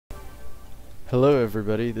Hello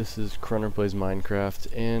everybody, this is Crunner Plays Minecraft,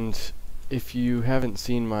 and if you haven't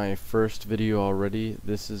seen my first video already,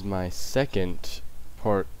 this is my second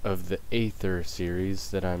part of the Aether series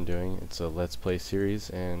that I'm doing. It's a Let's Play series,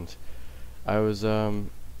 and I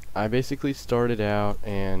basically started out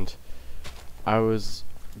and I was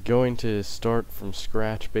going to start from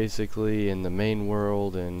scratch basically in the main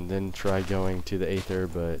world and then try going to the Aether,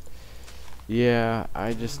 but yeah,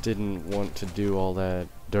 I just didn't want to do all that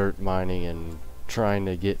dirt mining and trying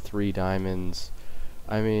to get 3 diamonds.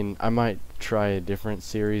 I mean, I might try a different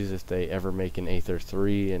series if they ever make an Aether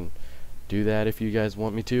 3 and do that if you guys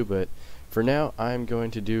want me to, but for now I'm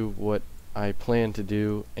going to do what I plan to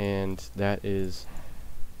do, and that is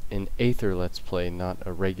an Aether Let's Play, not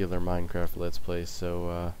a regular Minecraft Let's Play.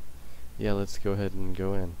 So yeah, let's go ahead and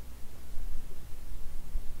go in.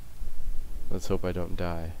 Let's hope I don't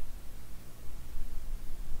die.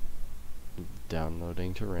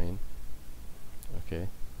 Downloading terrain. Okay.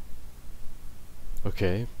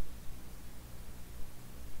 Okay.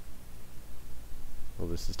 Well,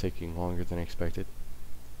 this is taking longer than expected.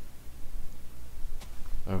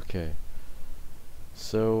 Okay.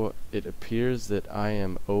 So, it appears that I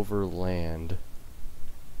am over land.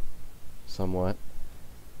 Somewhat.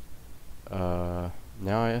 Now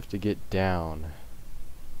I have to get down.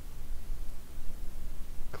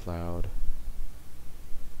 Cloud.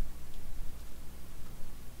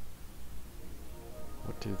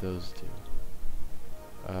 What do those do?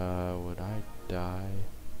 Would I die?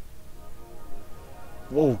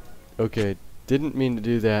 Whoa! Okay, didn't mean to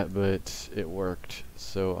do that, but it worked,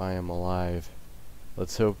 so I am alive.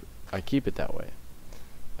 Let's hope I keep it that way.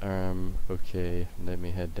 Okay, let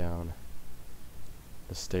me head down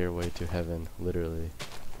the stairway to heaven, literally.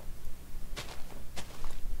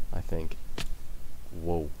 I think.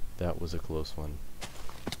 Whoa, that was a close one.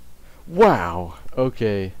 Wow!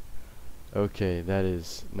 Okay. Okay, that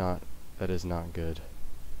is not good.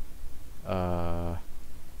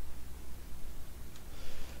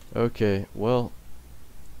 Okay, well,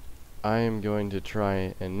 I am going to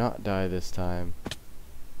try and not die this time.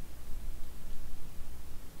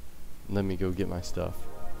 Let me go get my stuff.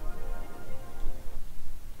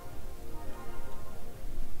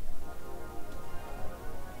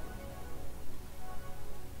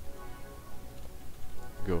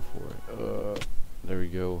 Go for it. There we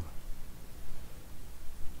go.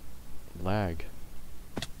 Lag.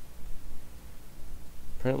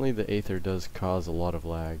 Apparently the Aether does cause a lot of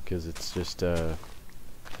lag because it's just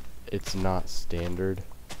it's not standard.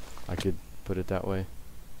 I could put it that way.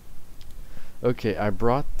 Okay, I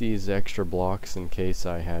brought these extra blocks in case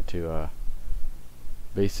I had to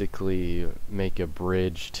basically make a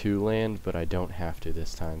bridge to land, but I don't have to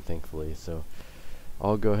this time, thankfully. So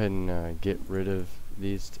I'll go ahead and get rid of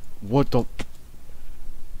these. What the?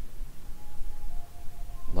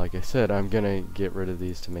 Like I said, I'm gonna get rid of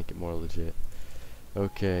these to make it more legit.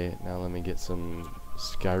 Okay, now let me get some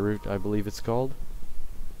Skyroot, I believe it's called.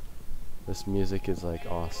 This music is like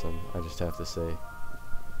awesome, I just have to say.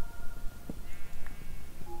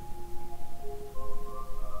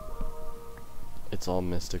 It's all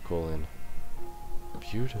mystical and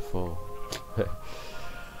beautiful.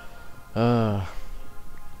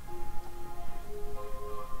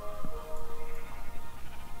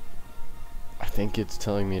 I think it's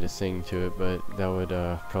telling me to sing to it, but that would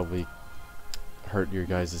probably hurt your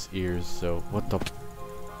guys' ears, so what the?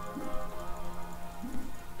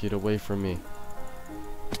 Get away from me.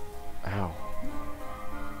 Ow.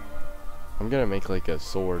 I'm gonna make like a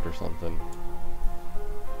sword or something.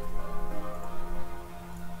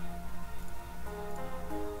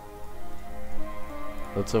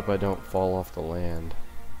 Let's hope I don't fall off the land.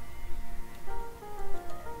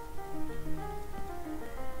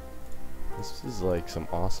 This is like some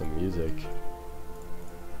awesome music.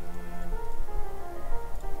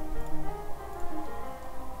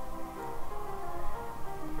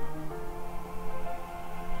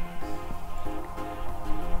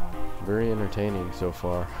 Very entertaining so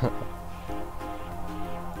far.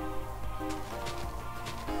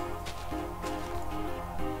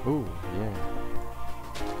 Ooh, yeah.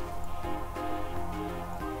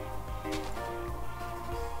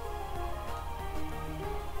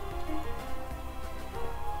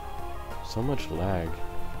 So much lag.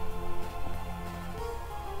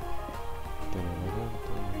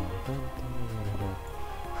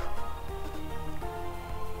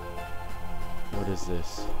 What is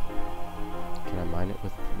this? Can I mine it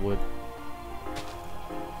with wood?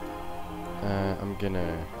 I'm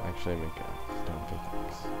gonna actually make a stone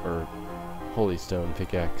pickaxe. Or holy stone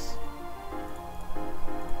pickaxe.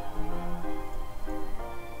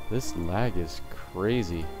 This lag is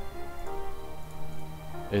crazy.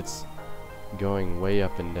 It's going way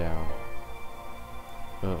up and down.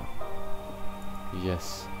 Oh.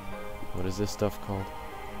 Yes. What is this stuff called?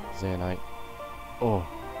 Zanite. Oh.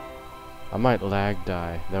 I might lag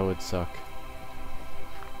die. That would suck.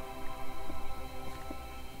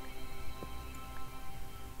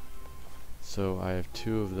 So I have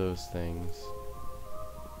 2 of those things.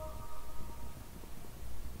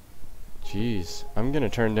 Jeez. I'm gonna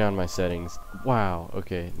turn down my settings. Wow.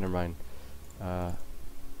 Okay, never mind.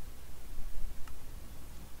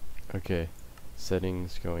 Okay.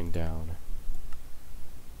 Settings going down.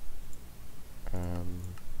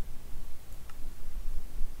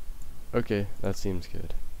 Okay, that seems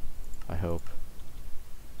good. I hope.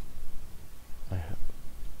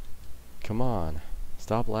 Come on.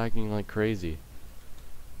 Stop lagging like crazy.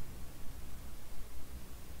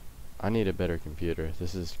 I need a better computer.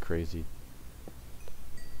 This is crazy.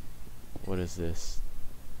 What is this?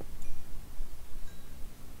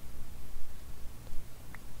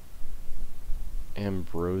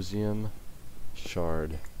 Ambrosium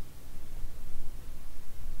shard.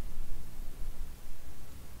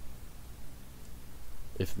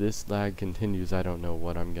 If this lag continues, I don't know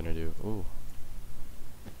what I'm gonna do. Ooh.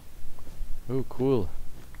 Ooh, cool.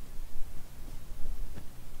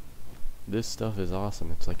 This stuff is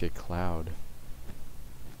awesome. It's like a cloud.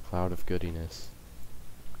 Cloud of goodiness.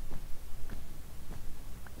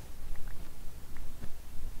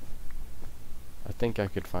 I think I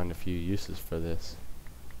could find a few uses for this.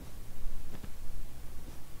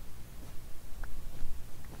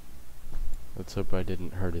 Let's hope I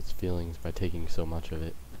didn't hurt its feelings by taking so much of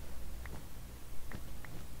it.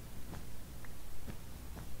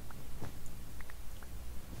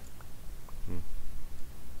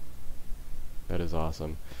 That is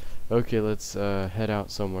awesome. Okay, let's head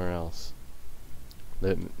out somewhere else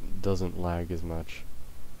that doesn't lag as much.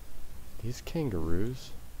 These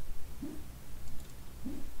kangaroos?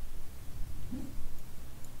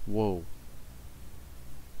 Whoa.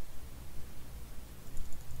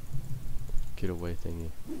 Get away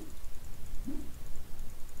thingy.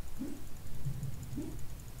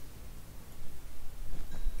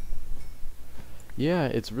 Yeah,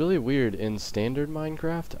 it's really weird. In standard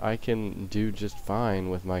Minecraft, I can do just fine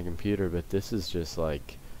with my computer, but this is just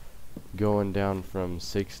like going down from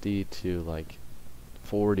 60 to like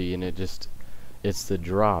 40, and it's the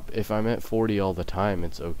drop. If I'm at 40 all the time,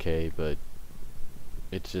 it's okay, but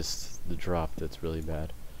it's just the drop that's really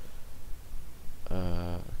bad.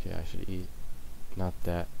 Okay, I should eat. Not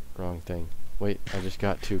that. Wrong thing. Wait, I just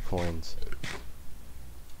got 2 coins.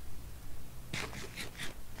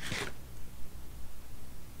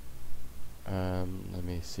 Let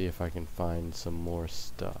me see if I can find some more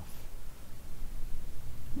stuff.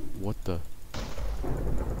 What the?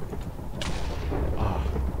 Ah.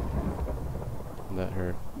 That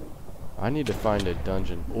hurt. I need to find a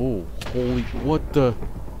dungeon. Oh, holy, what the?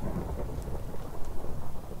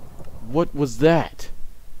 What was that?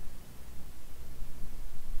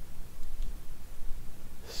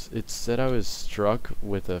 It said I was struck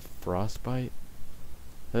with a frostbite?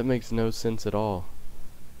 That makes no sense at all.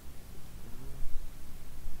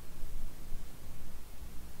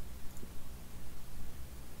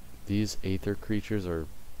 These Aether creatures are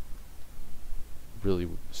really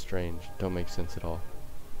strange. Don't make sense at all.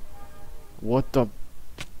 What the?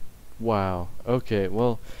 Wow. Okay,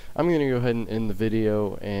 well, I'm gonna go ahead and end the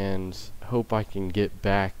video and hope I can get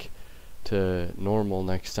back to normal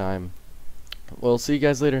next time. Well, see you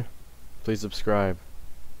guys later. Please subscribe.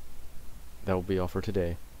 That will be all for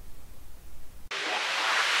today.